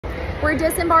We're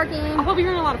disembarking. I hope you're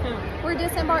hearing a lot of film. We're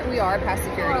disembarking. We are past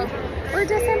security. We're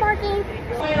disembarking.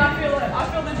 Man, I feel it.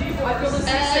 I feel the G-force. I feel the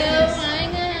Oh my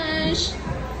gosh.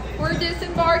 We're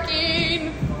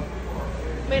disembarking.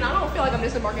 Man, I don't feel like I'm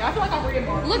disembarking. I feel like I'm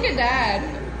re-embarking. Look at Dad.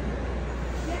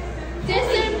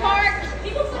 Disembark.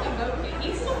 He looks like a boat kid.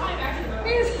 He's still kind of acting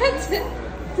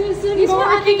Disembarking. He's what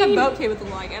I think a boat kid would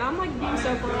look like, and I'm like being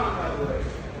so proud.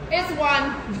 It's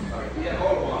one. Yeah,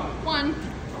 hold on. One.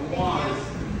 I'm one.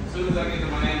 As soon as I get to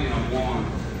Miami, I'm one.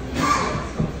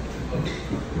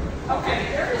 Okay,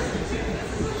 there is two.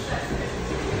 This is a shit.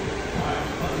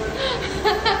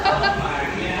 Oh my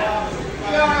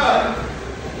God.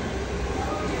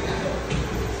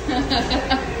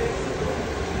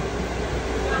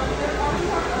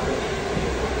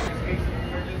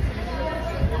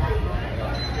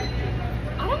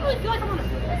 I don't really feel like I'm on a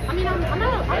boat. I mean, I'm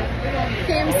not a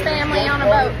Kim's family on a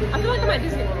boat. I feel like I'm at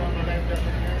Disney World.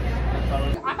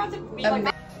 I'm about to be like...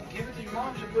 Give it to your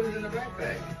mom. She'll put it in her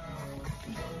backpack.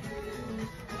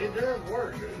 It does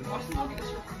work. Watch the movie.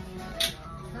 It's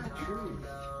not true.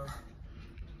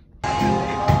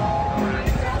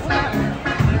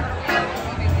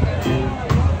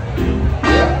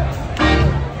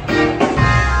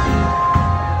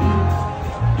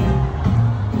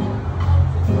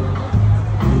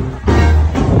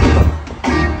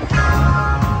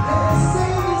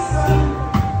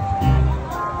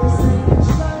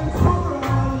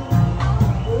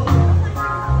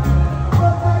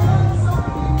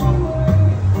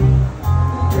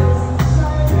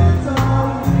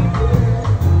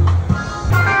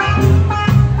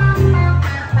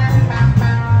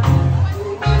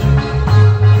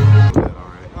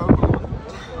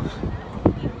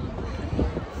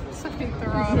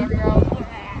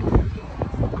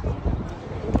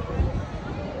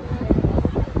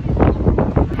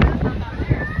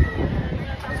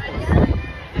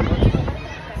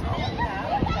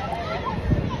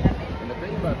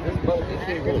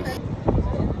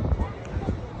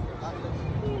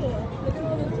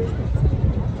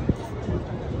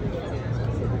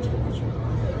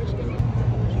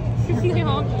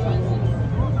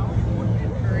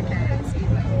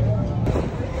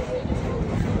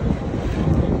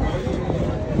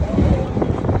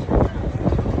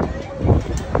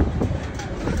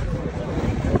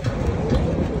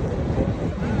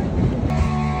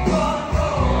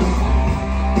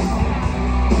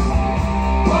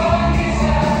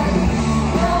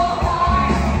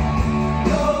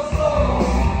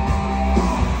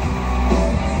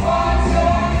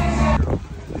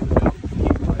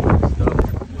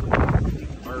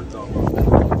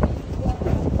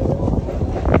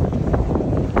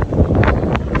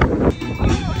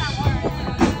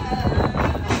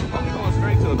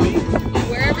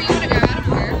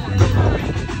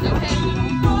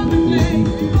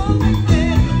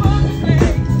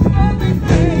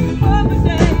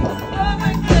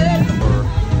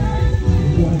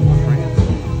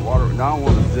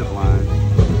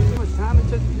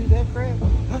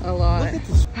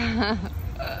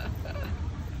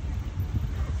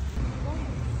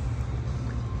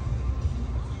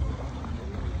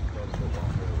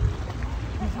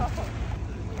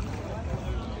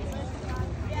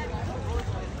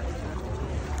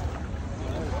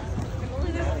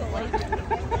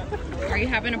 Are you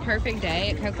having a perfect day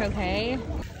at cococay?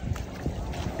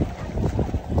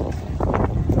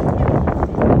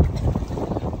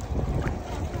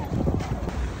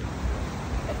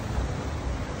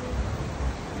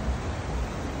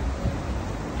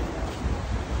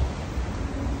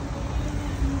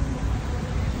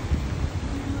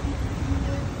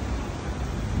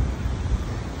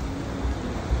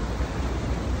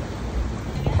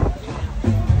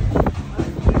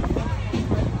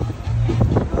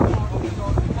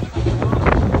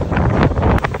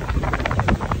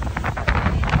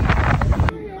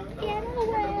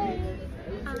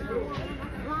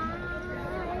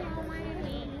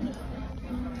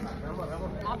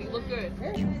 You look good.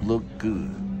 You look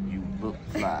good. You look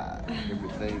fly.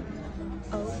 Everything.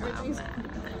 Oh, mama.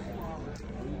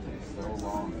 So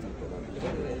long.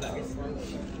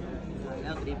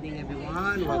 Good evening,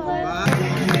 everyone. Welcome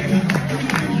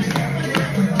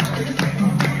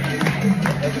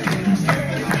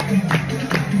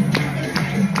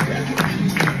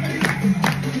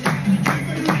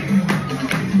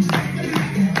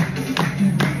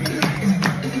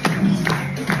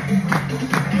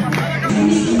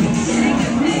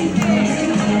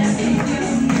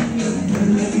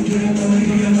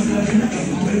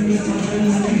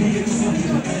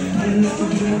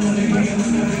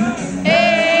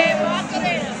Hey,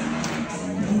 Macarena.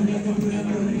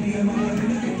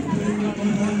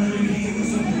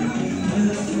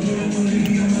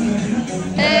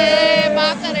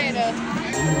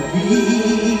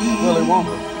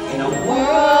 Wamba. In a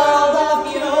world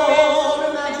of your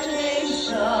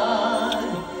imagination,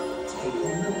 take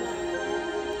a look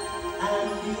and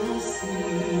you'll see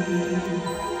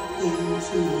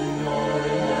into your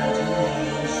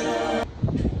imagination.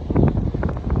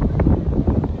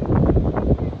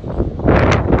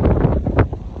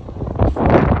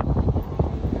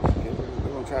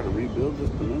 They're gonna try to rebuild this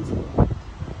peninsula.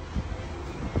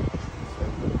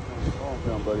 Calm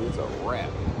down, buddy. It's a wrap.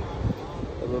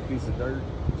 A little piece of dirt.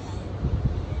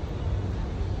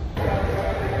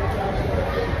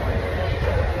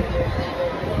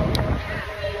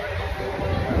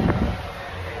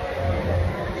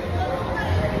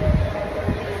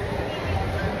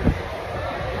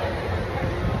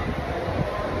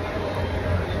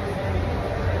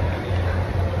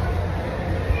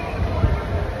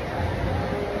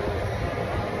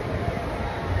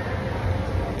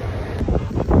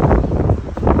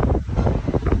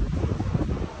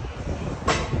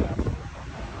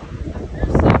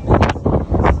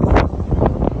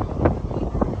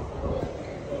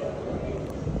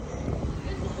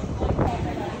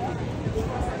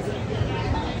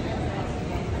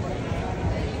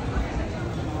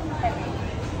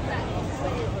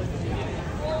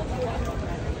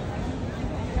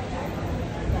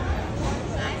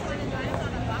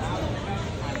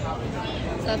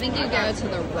 So I think you go to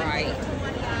the right.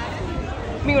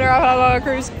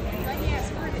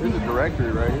 Here's a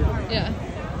directory right here. Yeah.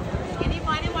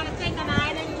 Anybody want to take an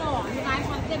island tour? You guys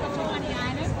want to take a tour on the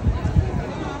island?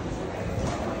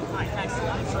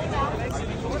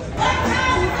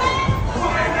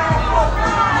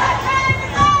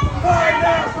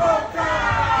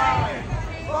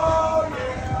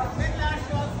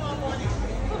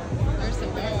 There's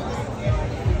some girls.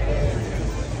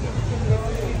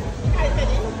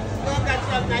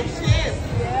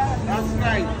 That's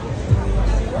right.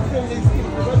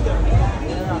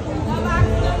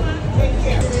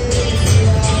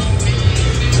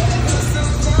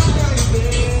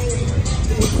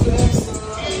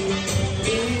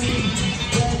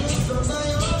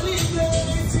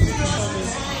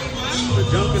 The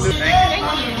junk in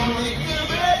the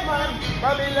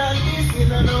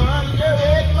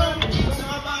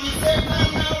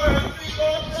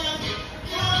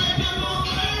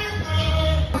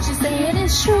What you saying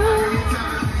is true.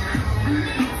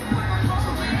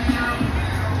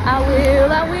 I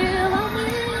will, I will, I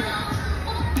will.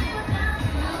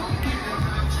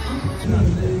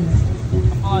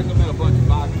 I like them in a bunch of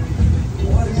boxes.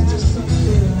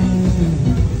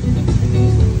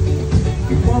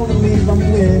 You wanna leave, I'm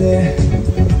with it.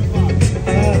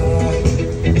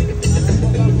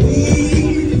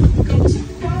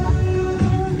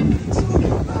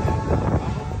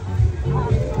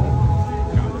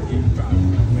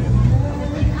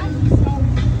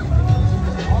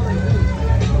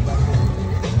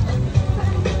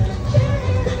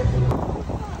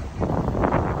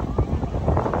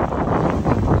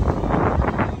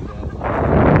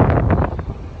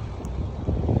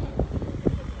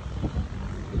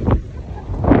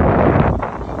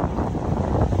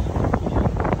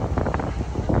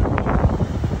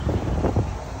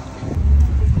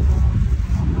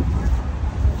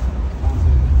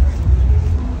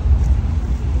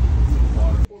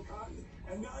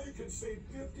 And now you can save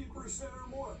 50% or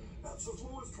more. That's as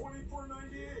low as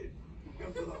 $24.98.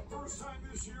 And for the first time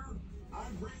this year,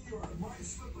 I'm bringing you our My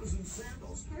Slippers and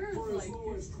Sandals for as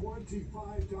low as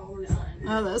 $25.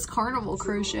 Oh, those Carnival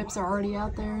cruise ships are already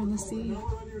out there in the sea.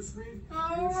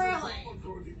 Oh, really?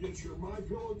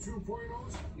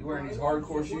 You wearing these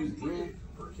hardcore shoes again?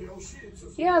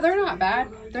 Yeah, they're not bad.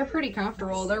 They're pretty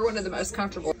comfortable. They're one of the most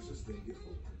comfortable.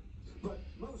 But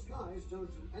most guys don't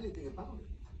do anything about it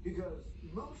because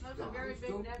most guys don't really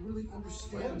We haven't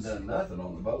understand. done nothing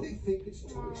on the boat. They think it's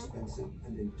too expensive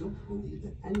and they don't believe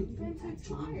that anything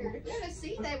actually works. You're gonna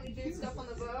see that we do stuff on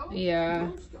the boat. Yeah.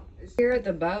 Most guys Here are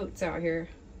the boats out here.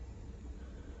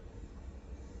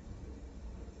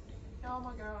 Oh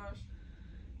my gosh.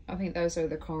 I think those are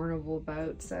the Carnival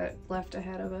boats that left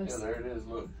ahead of Yeah, us. there it is.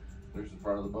 Look, there's the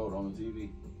front of the boat on the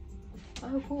TV.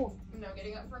 Oh, cool. No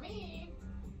getting up for me.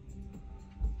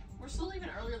 We're still leaving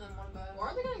earlier than one boat. Why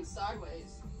are they going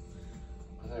sideways?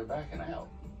 They're backing out.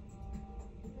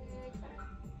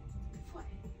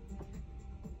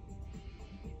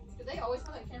 Do they always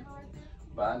have that camera right there?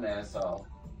 By Nassau.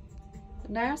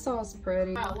 Nassau's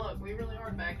pretty. Wow, look, we really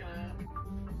are backing up.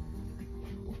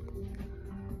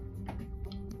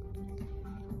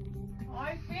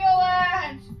 I feel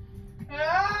it!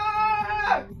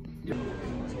 Ah!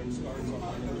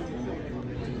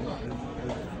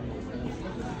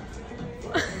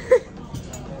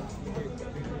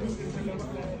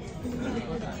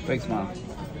 Fake smile.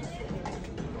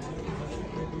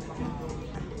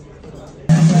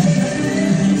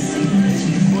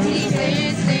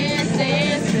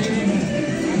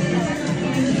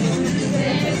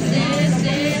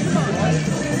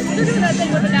 You're doing that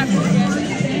thing with the napkin again.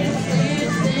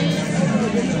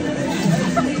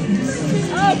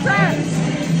 Oh crap!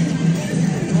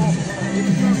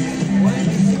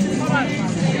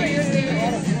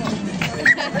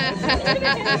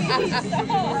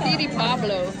 Didi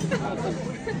Pablo.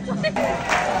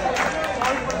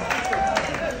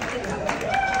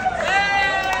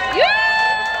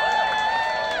 Yeah!